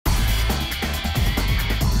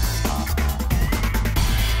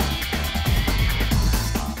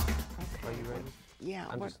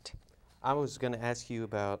I was going to ask you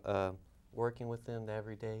about working with them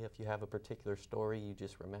every day. If you have a particular story you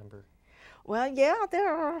just remember. Well, yeah,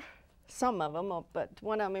 there are some of them, but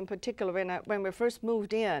one of them in particular, when we first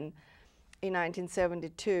moved in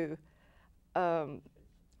 1972,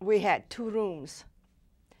 we had 2 rooms,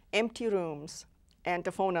 empty rooms, and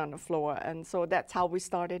the phone on the floor, and so that's how we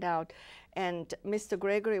started out. And Mr.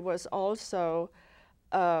 Gregory was also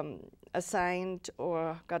assigned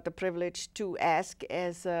or got the privilege to act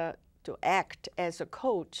as a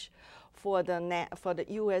coach for the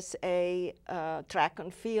USA track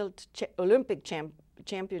and field Olympic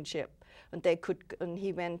championship, and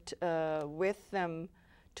he went with them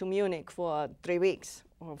to Munich for 3 weeks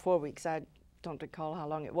or 4 weeks. I don't recall how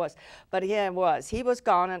long it was, but here it was. He was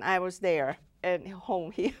gone, and I was there at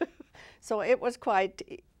home here, so it was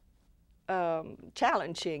quite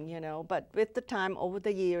challenging, you know. But with the time, over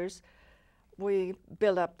the years, we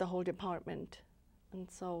built up the whole department,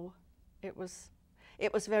 and so it was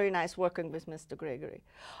very nice working with Mr. Gregory.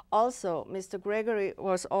 Also, Mr. Gregory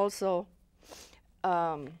was also,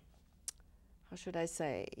 how should I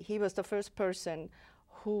say, he was the first person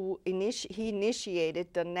who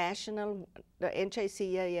initiated the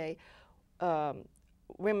NJCAA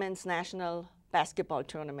Women's National Basketball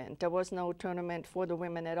Tournament. There was no tournament for the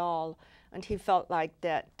women at all, and he felt like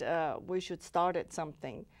that we should start at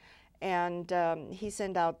something. And he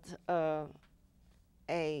sent out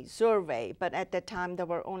a survey, but at that time there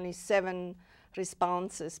were only 7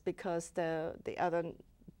 responses because the other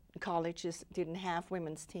colleges didn't have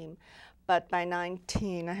women's team. But by by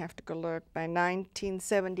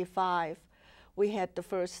 1975, we had the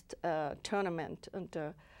first tournament, and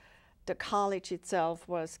the college itself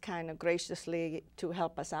was kind of graciously to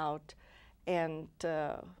help us out, and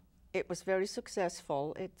it was very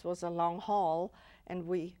successful. It was a long haul,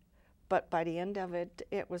 but by the end of it,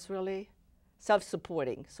 it was really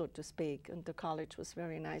self-supporting, so to speak, and the college was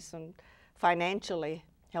very nice and financially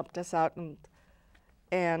helped us out,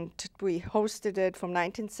 and we hosted it from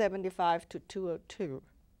 1975 to 2002,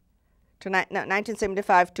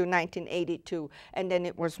 1975 to 1982, and then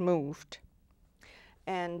it was moved.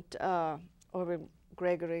 And Orville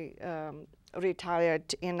Gregory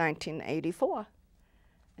retired in 1984,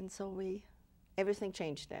 and so everything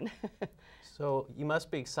changed then. So you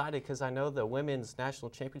must be excited, because I know the Women's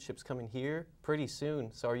National Championship's coming here pretty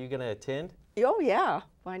soon. So are you going to attend? Oh, yeah.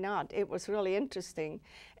 Why not? It was really interesting.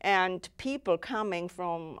 And people coming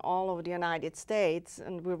from all over the United States,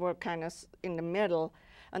 and we were kind of in the middle,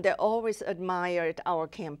 and they always admired our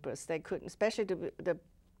campus. They couldn't, especially the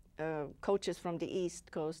coaches from the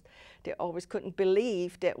East Coast, they always couldn't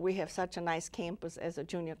believe that we have such a nice campus as a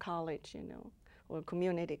junior college, you know, or a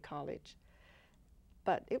community college.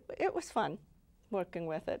 But it was fun working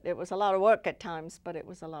with it. It was a lot of work at times, but it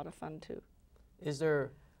was a lot of fun too.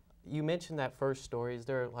 You mentioned that first story. Is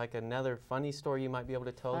there like another funny story you might be able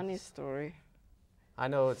to tell? Funny story. I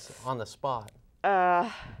know it's on the spot.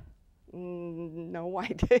 No, I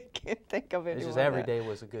can't think of it. It's just every day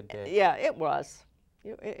was a good day. Yeah, it was.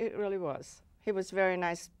 It really was. He was a very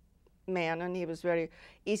nice man, and he was very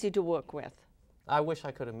easy to work with. I wish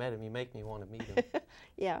I could have met him. You make me want to meet him.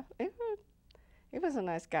 Yeah, he was a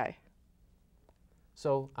nice guy.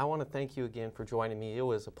 So I want to thank you again for joining me. It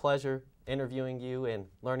was a pleasure interviewing you and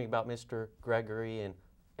learning about Mr. Gregory and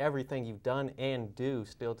everything you've done and do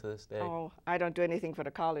still to this day. Oh, I don't do anything for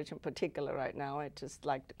the college in particular right now. I just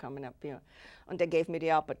like to come up here. And they gave me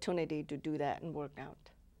the opportunity to do that and work out.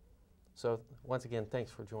 So once again,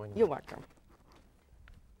 thanks for joining me. You're welcome.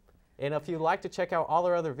 And if you'd like to check out all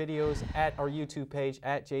our other videos at our YouTube page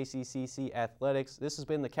at JCCC Athletics, this has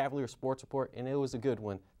been the Cavalier Sports Report, and it was a good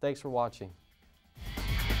one. Thanks for watching.